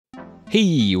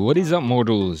Hey, what is up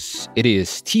mortals? It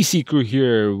is TCCrew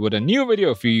here with a new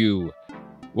video for you.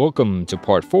 Welcome to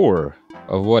part 4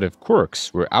 of What If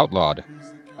Quirks Were Outlawed.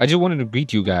 I just wanted to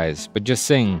greet you guys, but just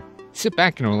saying, sit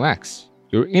back and relax.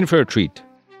 You're in for a treat.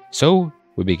 So,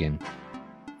 we begin.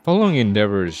 Following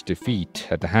Endeavor's defeat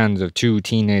at the hands of two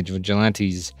teenage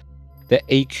vigilantes, the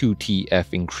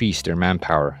AQTF increased their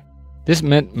manpower. This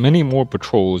meant many more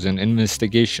patrols and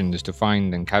investigations to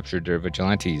find and capture their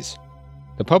vigilantes.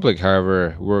 The public,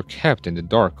 however, were kept in the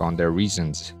dark on their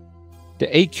reasons. The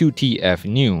AQTF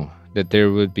knew that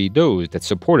there would be those that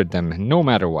supported them no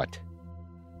matter what.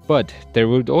 But there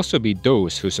would also be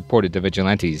those who supported the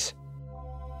vigilantes.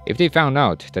 If they found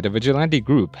out that a vigilante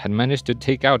group had managed to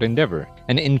take out Endeavor,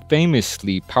 an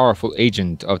infamously powerful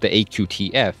agent of the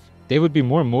AQTF, they would be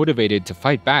more motivated to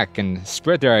fight back and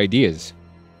spread their ideas.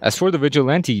 As for the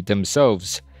vigilante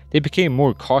themselves, they became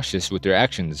more cautious with their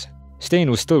actions.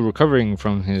 Stain was still recovering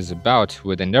from his bout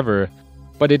with Endeavor,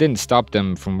 but it didn't stop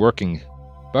them from working.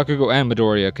 Bakugo and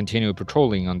Midoriya continued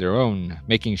patrolling on their own,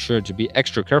 making sure to be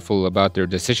extra careful about their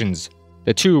decisions.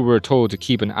 The two were told to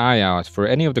keep an eye out for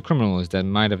any of the criminals that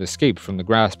might have escaped from the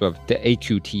grasp of the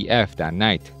AQTF that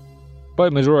night.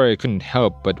 But Midoriya couldn't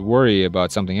help but worry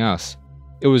about something else.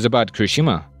 It was about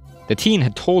Kirishima. The teen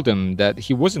had told him that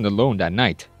he wasn't alone that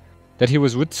night, that he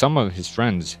was with some of his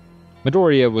friends.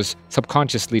 Midoriya was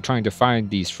subconsciously trying to find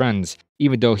these friends,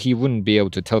 even though he wouldn't be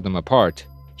able to tell them apart.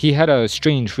 He had a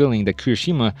strange feeling that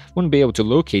Kirishima wouldn't be able to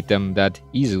locate them that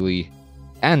easily,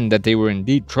 and that they were in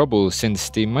deep trouble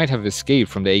since they might have escaped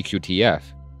from the AQTF.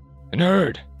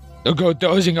 Nerd, don't go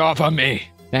dozing off on me!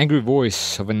 The angry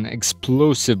voice of an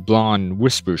explosive blonde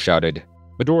whisper shouted.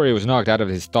 Midoriya was knocked out of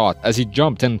his thought as he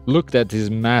jumped and looked at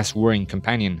his mask-wearing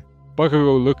companion.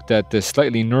 Bakugo looked at the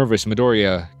slightly nervous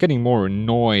Midoriya, getting more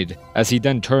annoyed as he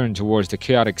then turned towards the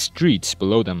chaotic streets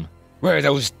below them. Where are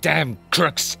those damn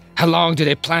crooks? How long do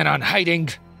they plan on hiding?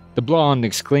 The blonde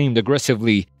exclaimed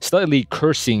aggressively, slightly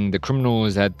cursing the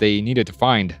criminals that they needed to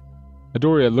find.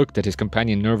 Midoriya looked at his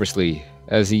companion nervously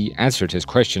as he answered his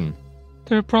question.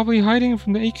 They're probably hiding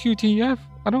from the AQTF.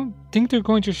 I don't think they're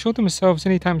going to show themselves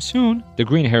anytime soon, the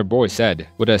green-haired boy said,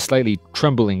 with a slightly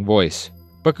trembling voice.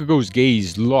 Bakugo's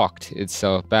gaze locked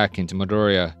itself back into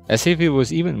Midoriya, as if he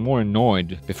was even more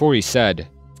annoyed before he said,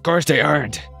 Of course they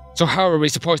aren't. So how are we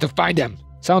supposed to find them?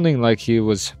 Sounding like he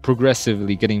was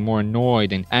progressively getting more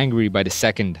annoyed and angry by the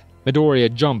second.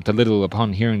 Midoriya jumped a little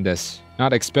upon hearing this,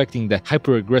 not expecting the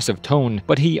hyper-aggressive tone,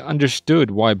 but he understood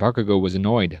why Bakugo was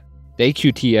annoyed. The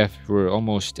AQTF were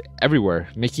almost everywhere,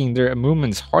 making their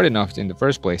movements hard enough in the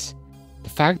first place. The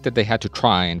fact that they had to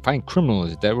try and find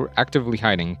criminals that were actively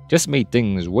hiding just made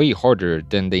things way harder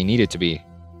than they needed to be.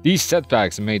 These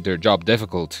setbacks made their job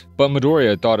difficult, but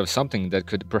Midoriya thought of something that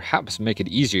could perhaps make it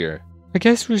easier. I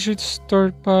guess we should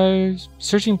start by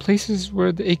searching places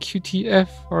where the AQTF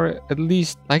are at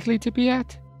least likely to be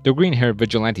at, the green-haired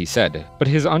vigilante said, but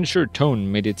his unsure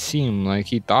tone made it seem like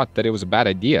he thought that it was a bad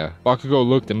idea. Bakugo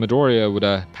looked at Midoriya with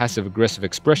a passive-aggressive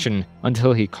expression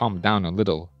until he calmed down a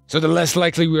little. So the less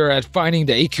likely we are at finding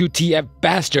the AQTF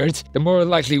bastards, the more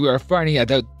likely we are finding out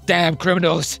the damn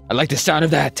criminals. I like the sound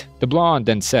of that, the blonde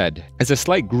then said, as a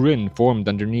slight grin formed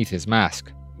underneath his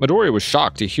mask. Midoriya was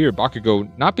shocked to hear Bakugo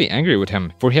not be angry with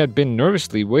him, for he had been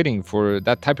nervously waiting for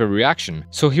that type of reaction,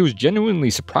 so he was genuinely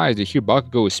surprised to hear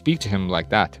Bakugo speak to him like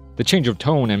that. The change of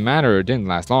tone and manner didn't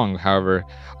last long, however,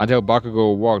 until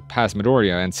Bakugo walked past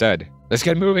Midoriya and said, Let's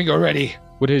get moving already,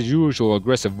 with his usual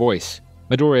aggressive voice.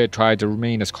 Midoriya tried to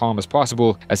remain as calm as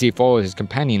possible as he followed his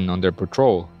companion on their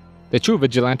patrol. The two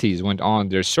vigilantes went on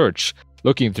their search,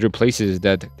 looking through places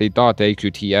that they thought the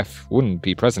AQTF wouldn't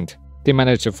be present. They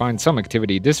managed to find some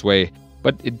activity this way,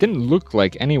 but it didn't look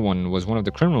like anyone was one of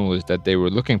the criminals that they were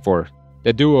looking for.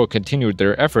 The duo continued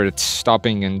their efforts,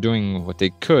 stopping and doing what they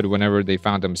could whenever they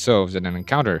found themselves in an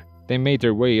encounter. They made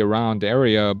their way around the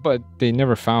area, but they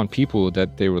never found people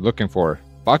that they were looking for.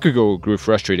 Bakugo grew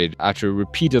frustrated after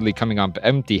repeatedly coming up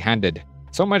empty-handed,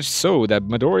 so much so that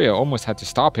Midoriya almost had to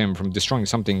stop him from destroying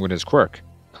something with his quirk.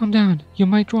 Calm down, you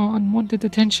might draw unwanted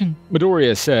attention,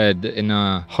 Midoriya said in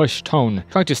a hushed tone,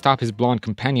 trying to stop his blonde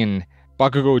companion.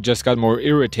 Bakugo just got more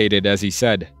irritated as he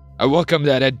said, I welcome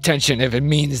that attention if it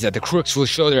means that the crooks will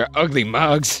show their ugly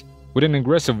mugs. With an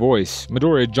aggressive voice,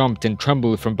 Midoriya jumped and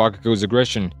trembled from Bakugo's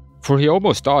aggression, for he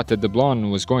almost thought that the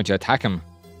blonde was going to attack him.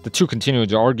 The two continued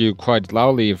to argue quite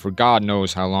loudly for God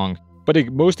knows how long, but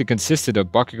it mostly consisted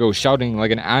of Bakugo shouting like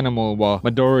an animal while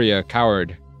Midoriya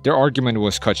cowered. Their argument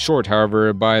was cut short,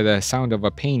 however, by the sound of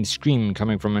a pained scream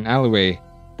coming from an alleyway.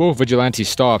 Both vigilantes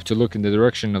stopped to look in the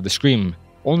direction of the scream,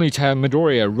 only to have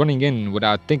Midoriya running in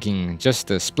without thinking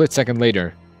just a split second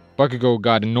later. Bakugo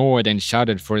got annoyed and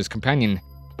shouted for his companion,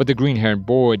 but the green-haired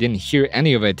boy didn't hear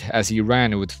any of it as he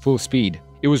ran with full speed.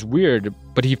 It was weird,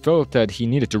 but he felt that he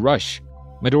needed to rush.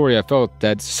 Midoriya felt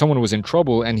that someone was in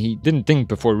trouble and he didn't think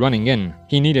before running in.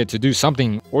 He needed to do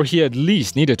something, or he at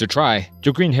least needed to try.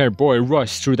 The green-haired boy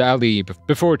rushed through the alley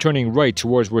before turning right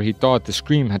towards where he thought the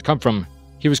scream had come from.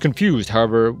 He was confused,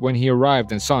 however, when he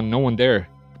arrived and saw no one there.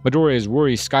 Midoriya's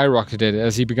worry skyrocketed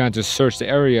as he began to search the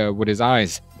area with his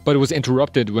eyes, but it was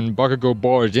interrupted when Bakugo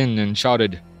barged in and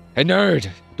shouted, "Hey nerd,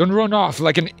 don't run off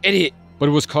like an idiot!" But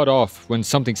it was cut off when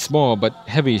something small but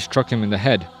heavy struck him in the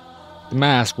head. The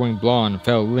mask-wearing blonde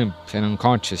fell limp and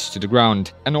unconscious to the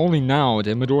ground, and only now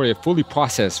did Midoriya fully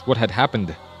process what had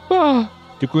happened. Ah!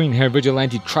 The green-haired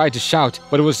vigilante tried to shout,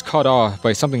 but it was cut off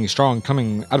by something strong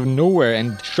coming out of nowhere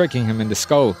and striking him in the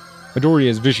skull.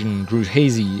 Midoriya's vision grew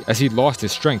hazy as he lost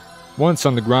his strength. Once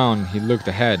on the ground, he looked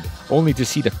ahead, only to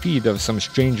see the feet of some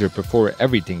stranger before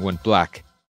everything went black.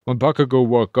 When Bakugo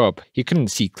woke up, he couldn't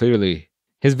see clearly.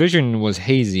 His vision was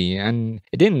hazy, and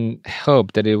it didn't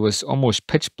help that it was almost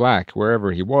pitch black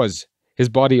wherever he was. His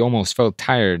body almost felt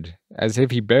tired, as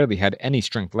if he barely had any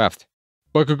strength left.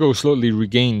 Bakugo slowly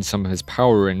regained some of his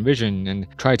power and vision and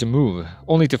tried to move,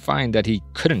 only to find that he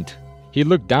couldn't. He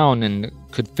looked down and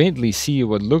could faintly see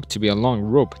what looked to be a long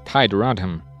rope tied around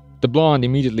him. The blonde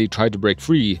immediately tried to break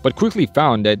free, but quickly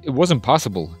found that it wasn't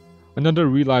possible. Another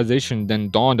realization then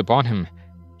dawned upon him.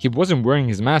 He wasn't wearing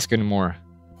his mask anymore.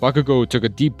 Bakugo took a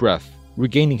deep breath,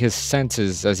 regaining his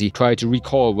senses as he tried to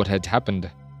recall what had happened.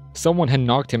 Someone had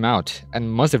knocked him out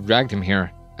and must have dragged him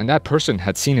here, and that person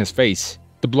had seen his face.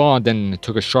 The blonde then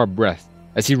took a sharp breath,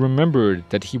 as he remembered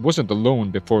that he wasn't alone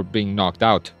before being knocked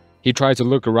out. He tried to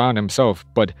look around himself,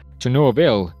 but to no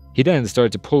avail. He then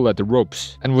started to pull at the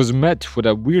ropes, and was met with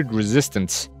a weird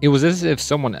resistance. It was as if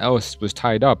someone else was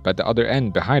tied up at the other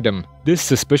end behind him. This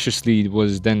suspiciously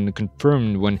was then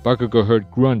confirmed when Bakugo heard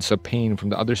grunts of pain from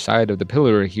the other side of the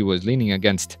pillar he was leaning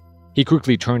against. He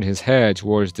quickly turned his head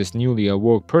towards this newly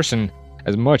awoke person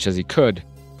as much as he could,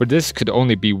 for this could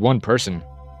only be one person.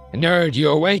 "Nerd, you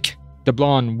awake?" The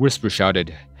blonde whisper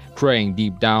shouted, praying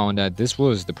deep down that this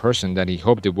was the person that he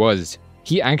hoped it was.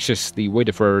 He anxiously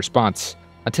waited for a response,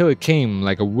 until it came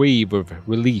like a wave of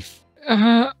relief.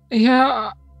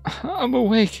 Yeah, I'm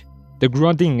awake." The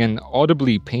grunting and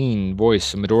audibly pained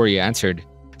voice of Midoriya answered,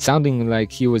 sounding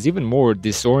like he was even more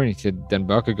disoriented than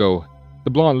Bakugo. The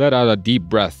blonde let out a deep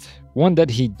breath, one that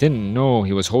he didn't know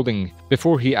he was holding,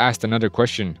 before he asked another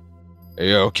question. "Are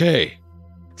you okay?"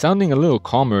 Sounding a little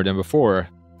calmer than before,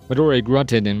 Midoriya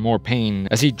grunted in more pain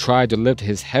as he tried to lift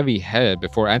his heavy head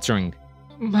before answering.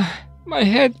 My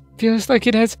head feels like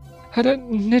it has had a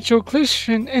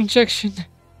nitroglycerin injection."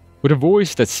 With a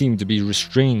voice that seemed to be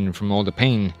restrained from all the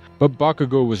pain, but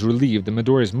Bakugo was relieved that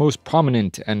Midoriya's most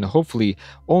prominent and hopefully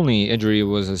only injury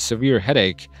was a severe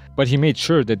headache, but he made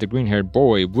sure that the green-haired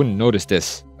boy wouldn't notice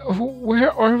this.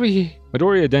 "Where are we?"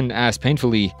 Midoriya then asked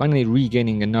painfully, finally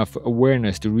regaining enough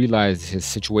awareness to realize his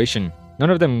situation. None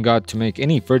of them got to make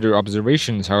any further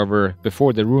observations, however,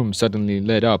 before the room suddenly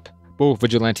lit up. Both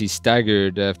vigilantes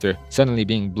staggered after suddenly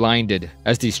being blinded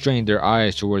as they strained their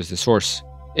eyes towards the source.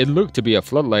 It looked to be a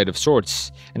floodlight of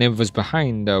sorts, and it was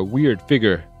behind a weird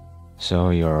figure.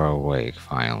 "So you're awake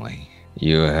finally.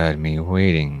 You had me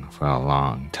waiting for a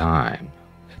long time,"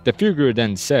 the figure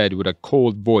then said with a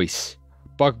cold voice.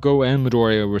 Bakugo and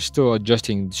Midoriya were still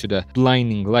adjusting to the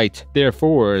blinding light,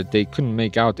 therefore they couldn't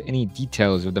make out any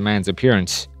details of the man's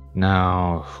appearance.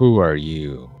 "Now, who are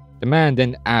you?" The man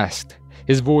then asked,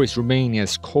 his voice remaining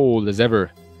as cold as ever.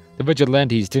 The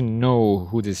vigilantes didn't know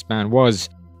who this man was,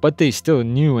 but they still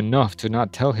knew enough to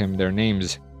not tell him their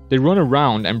names. They run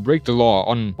around and break the law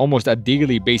on almost a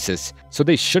daily basis, so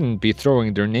they shouldn't be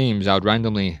throwing their names out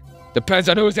randomly. "Depends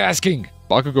on who's asking."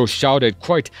 Bakugo shouted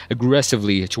quite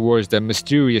aggressively towards the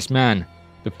mysterious man.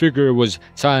 The figure was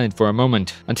silent for a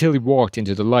moment, until he walked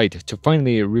into the light to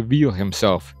finally reveal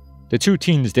himself. The two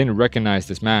teens didn't recognize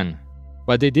this man,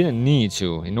 but they didn't need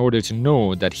to in order to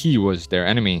know that he was their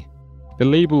enemy. The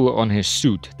label on his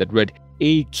suit that read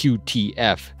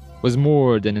AQTF was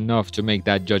more than enough to make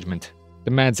that judgment.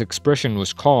 The man's expression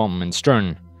was calm and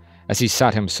stern, as he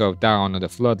sat himself down on the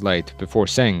floodlight before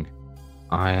saying,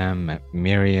 "I am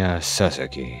Miria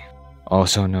Sasaki,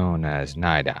 also known as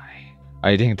Night-Eye.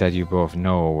 I think that you both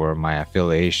know where my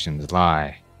affiliations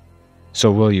lie.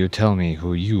 So will you tell me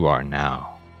who you are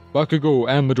now?" Bakugo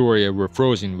and Midoriya were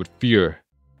frozen with fear,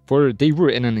 for they were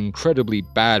in an incredibly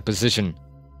bad position.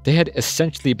 They had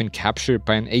essentially been captured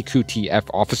by an AQTF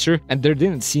officer, and there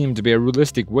didn't seem to be a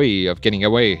realistic way of getting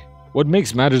away. What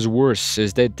makes matters worse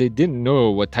is that they didn't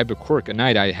know what type of quirk a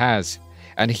Night-Eye has,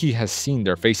 and he has seen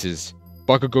their faces.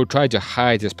 Bakugo tried to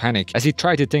hide his panic as he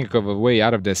tried to think of a way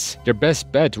out of this. Their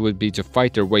best bet would be to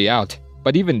fight their way out,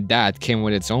 but even that came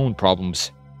with its own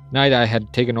problems. Night-Eye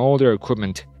had taken all their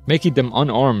equipment, making them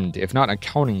unarmed if not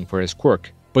accounting for his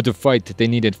quirk. But to fight, they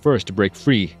needed first to break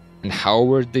free. And how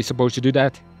were they supposed to do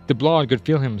that? The Blonde could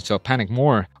feel himself panic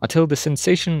more until the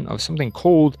sensation of something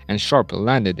cold and sharp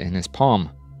landed in his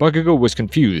palm. Bakugo was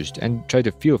confused and tried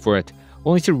to feel for it,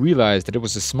 only to realize that it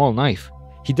was a small knife.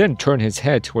 He then turned his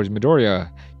head towards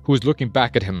Midoriya, who was looking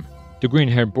back at him. The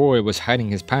green-haired boy was hiding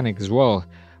his panic as well,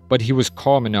 but he was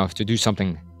calm enough to do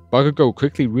something. Bakugo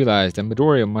quickly realized that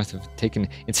Midoriya must have taken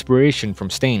inspiration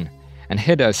from Stain, and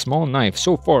hid a small knife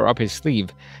so far up his sleeve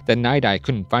that Night-Eye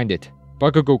couldn't find it.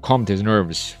 Bakugo calmed his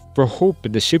nerves, for hope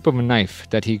in the shape of a knife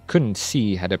that he couldn't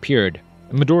see had appeared.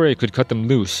 And Midoriya could cut them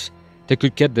loose. They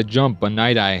could get the jump on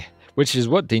Night-Eye, which is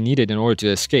what they needed in order to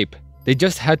escape. They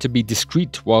just had to be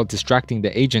discreet while distracting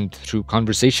the agent through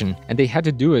conversation, and they had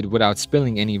to do it without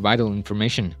spilling any vital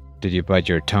information. Did you bite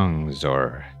your tongues,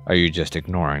 or are you just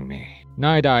ignoring me?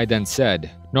 Night-Eye then said,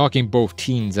 knocking both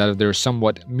teens out of their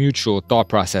somewhat mutual thought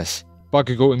process.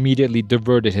 Bakugo immediately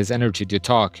diverted his energy to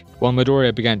talk, while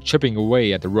Midoriya began chipping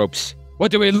away at the ropes.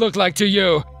 What do we look like to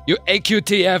you, you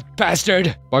AQTF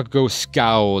bastard? Bakugo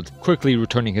scowled, quickly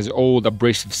returning his old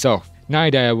abrasive self.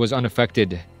 Night-Eye was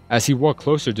unaffected, as he walked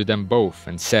closer to them both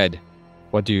and said,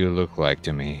 What do you look like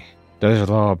to me? Does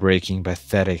law-breaking,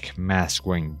 pathetic,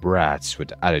 mask-wearing brats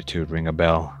with attitude ring a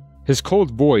bell? His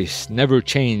cold voice never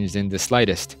changed in the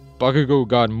slightest. Bakugo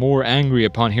got more angry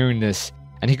upon hearing this,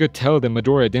 and he could tell that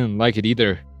Midoriya didn't like it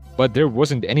either. But there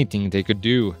wasn't anything they could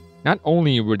do. Not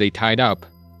only were they tied up,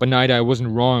 but Night-Eye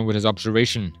wasn't wrong with his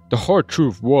observation. The hard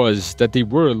truth was that they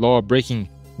were law-breaking,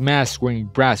 mask-wearing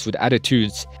brats with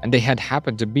attitudes, and they had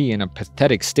happened to be in a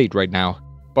pathetic state right now.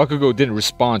 Bakugo didn't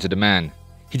respond to the man.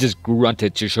 He just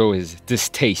grunted to show his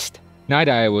distaste.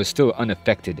 Night-Eye was still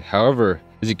unaffected, however,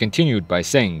 as he continued by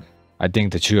saying, I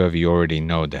think the two of you already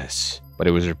know this, but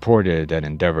it was reported that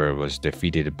Endeavor was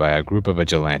defeated by a group of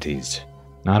vigilantes.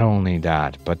 Not only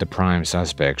that, but the prime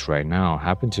suspects right now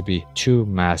happen to be two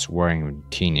mask-wearing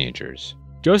teenagers.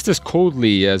 Just as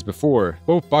coldly as before,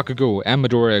 both Bakugo and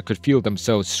Midoriya could feel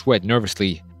themselves sweat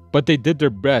nervously, but they did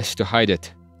their best to hide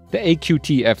it. The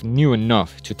AQTF knew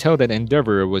enough to tell that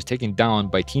Endeavor was taken down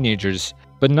by teenagers,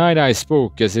 but Night-Eye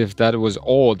spoke as if that was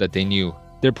all that they knew.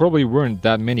 There probably weren't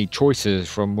that many choices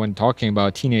from when talking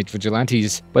about teenage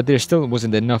vigilantes, but there still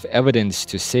wasn't enough evidence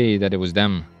to say that it was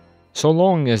them. So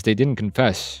long as they didn't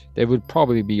confess, they would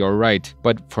probably be alright,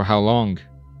 but for how long?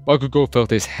 Bakugo felt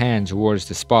his hand towards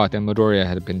the spot and Midoriya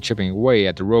had been chipping away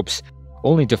at the ropes,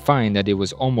 only to find that it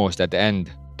was almost at the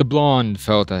end. The blonde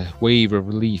felt a wave of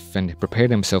relief and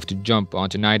prepared himself to jump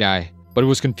onto Night-Eye, but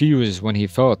was confused when he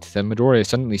felt that Midoriya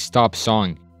suddenly stopped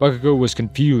sawing. Bakugo was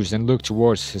confused and looked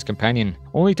towards his companion,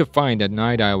 only to find that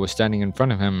Night-Eye was standing in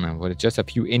front of him with just a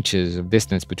few inches of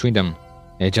distance between them.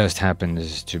 It just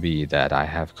happens to be that I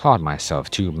have caught myself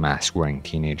two mask-wearing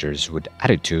teenagers with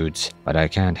attitudes, but I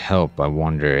can't help but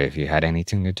wonder if you had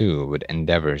anything to do with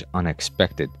Endeavor's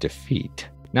unexpected defeat.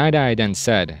 Night-Eye then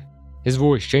said, his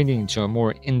voice changing to a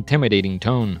more intimidating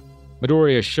tone.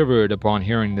 Midoriya shivered upon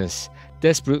hearing this,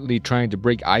 desperately trying to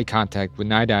break eye contact with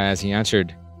Night-Eye as he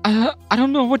answered. I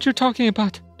don't know what you're talking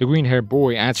about. The green-haired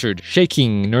boy answered,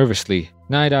 shaking nervously.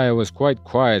 Night-Eye was quite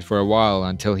quiet for a while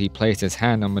until he placed his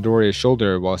hand on Midoriya's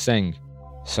shoulder while saying,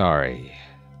 Sorry,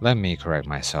 let me correct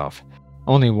myself.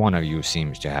 Only one of you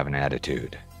seems to have an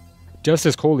attitude. Just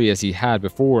as coldly as he had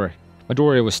before,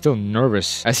 Midoriya was still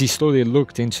nervous as he slowly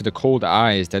looked into the cold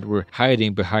eyes that were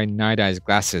hiding behind Night-Eye's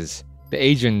glasses. The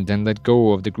agent then let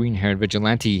go of the green-haired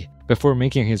vigilante before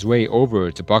making his way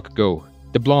over to Bakugo.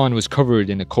 The blonde was covered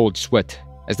in a cold sweat.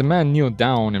 As the man kneeled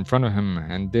down in front of him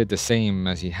and did the same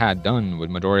as he had done with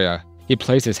Midoriya, he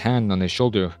placed his hand on his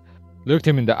shoulder, looked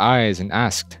him in the eyes and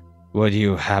asked, Would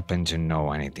you happen to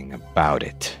know anything about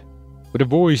it? With a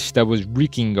voice that was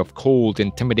reeking of cold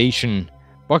intimidation,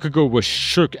 Bakugo was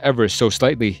shook ever so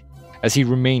slightly as he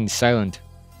remained silent.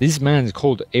 This man's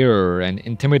cold air and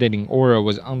intimidating aura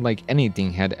was unlike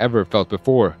anything he had ever felt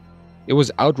before. It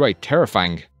was outright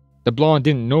terrifying. The blonde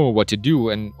didn't know what to do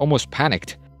and almost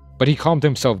panicked, but he calmed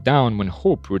himself down when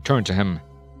hope returned to him.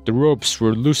 The ropes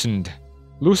were loosened,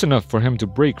 loose enough for him to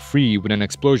break free with an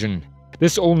explosion.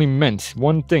 This only meant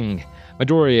one thing: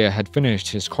 Midoriya had finished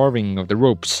his carving of the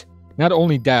ropes. Not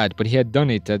only that, but he had done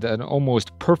it at an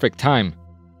almost perfect time.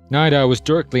 Night-Eye was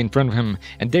directly in front of him,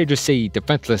 and dare to say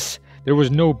defenseless. There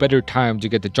was no better time to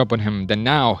get the jump on him than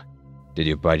now. Did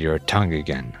you bite your tongue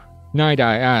again?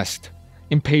 Night-Eye asked,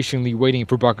 impatiently waiting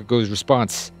for Bakugo's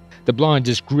response. The blonde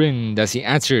just grinned as he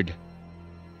answered,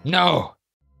 No.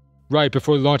 right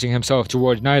before launching himself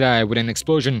towards Night-Eye with an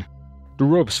explosion. The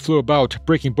ropes flew about,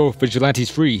 breaking both vigilantes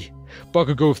free.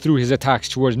 Bakugo threw his attacks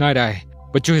towards Night-Eye,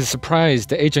 but to his surprise,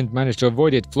 the agent managed to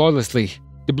avoid it flawlessly.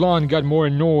 The blonde got more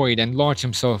annoyed and launched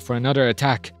himself for another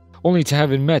attack, only to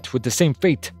have it met with the same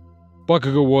fate.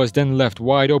 Bakugo was then left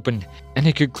wide open, and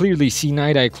he could clearly see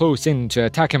Night-Eye close in to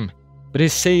attack him. But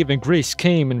his save and grace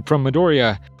came in from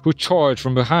Midoriya, who charged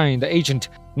from behind the agent,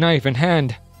 knife in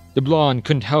hand. The blonde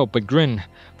couldn't help but grin,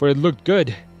 for it looked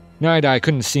good. Night-Eye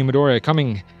couldn't see Midoriya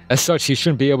coming, as such he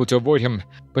shouldn't be able to avoid him,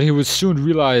 but he would soon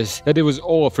realize that it was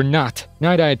all for naught.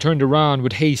 Night-Eye turned around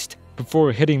with haste,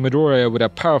 before hitting Midoriya with a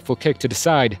powerful kick to the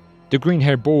side. The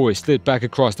green-haired boy slid back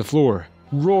across the floor,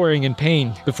 roaring in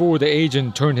pain, before the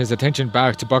agent turned his attention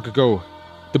back to Bakugo.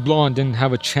 The blonde didn't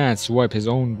have a chance to wipe his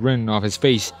own grin off his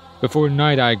face, before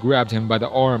Night-Eye grabbed him by the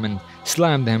arm and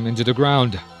slammed him into the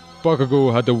ground.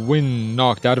 Bakugo had the wind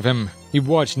knocked out of him. He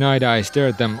watched Night-Eye stare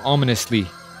at them ominously.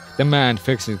 The man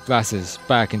fixed his glasses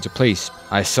back into place.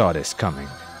 I saw this coming,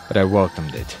 but I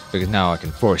welcomed it, because now I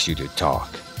can force you to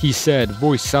talk, he said,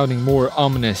 voice sounding more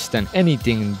ominous than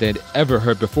anything they'd ever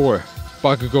heard before.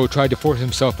 Bakugo tried to force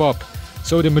himself up,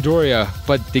 so did Midoriya,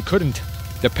 but they couldn't.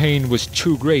 The pain was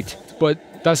too great,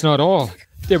 but that's not all.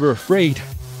 They were afraid,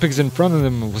 because in front of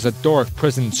them was a dark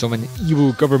presence of an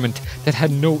evil government that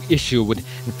had no issue with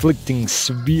inflicting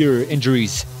severe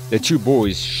injuries. The two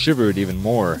boys shivered even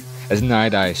more as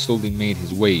Night-Eye slowly made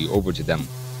his way over to them.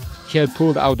 He had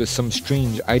pulled out some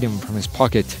strange item from his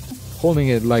pocket, holding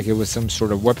it like it was some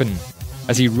sort of weapon,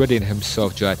 as he readied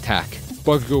himself to attack.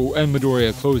 Bakugo and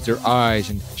Midoriya closed their eyes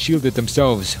and shielded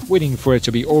themselves, waiting for it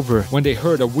to be over when they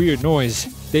heard a weird noise.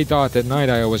 They thought that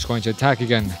Night-Eye was going to attack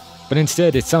again, but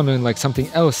instead it sounded like something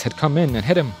else had come in and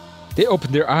hit him. They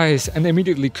opened their eyes and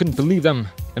immediately couldn't believe them.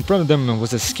 In front of them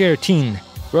was a scared teen,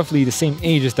 roughly the same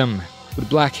age as them, with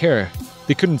black hair.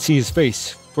 They couldn't see his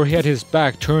face, for he had his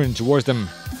back turned towards them,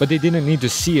 but they didn't need to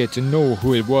see it to know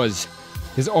who it was.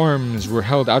 His arms were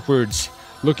held outwards,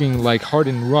 looking like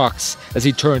hardened rocks as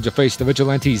he turned to face the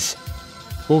vigilantes.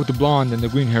 Both the blonde and the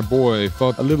green-haired boy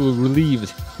felt a little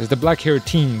relieved as the black-haired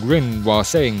teen grinned while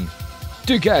saying,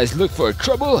 "Do you guys look for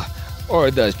trouble,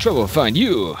 or does trouble find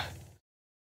you?"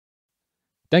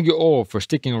 Thank you all for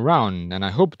sticking around, and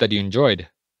I hope that you enjoyed.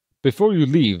 Before you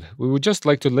leave, we would just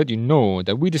like to let you know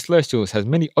that We the Celestials has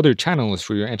many other channels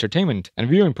for your entertainment and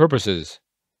viewing purposes.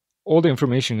 All the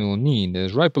information you'll need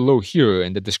is right below here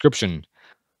in the description,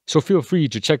 so feel free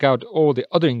to check out all the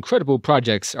other incredible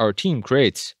projects our team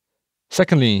creates.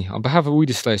 Secondly, on behalf of We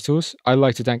the Celestials, I'd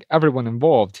like to thank everyone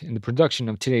involved in the production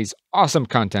of today's awesome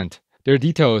content. Their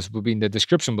details will be in the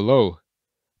description below.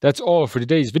 That's all for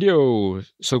today's video,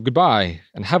 so goodbye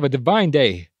and have a divine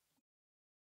day.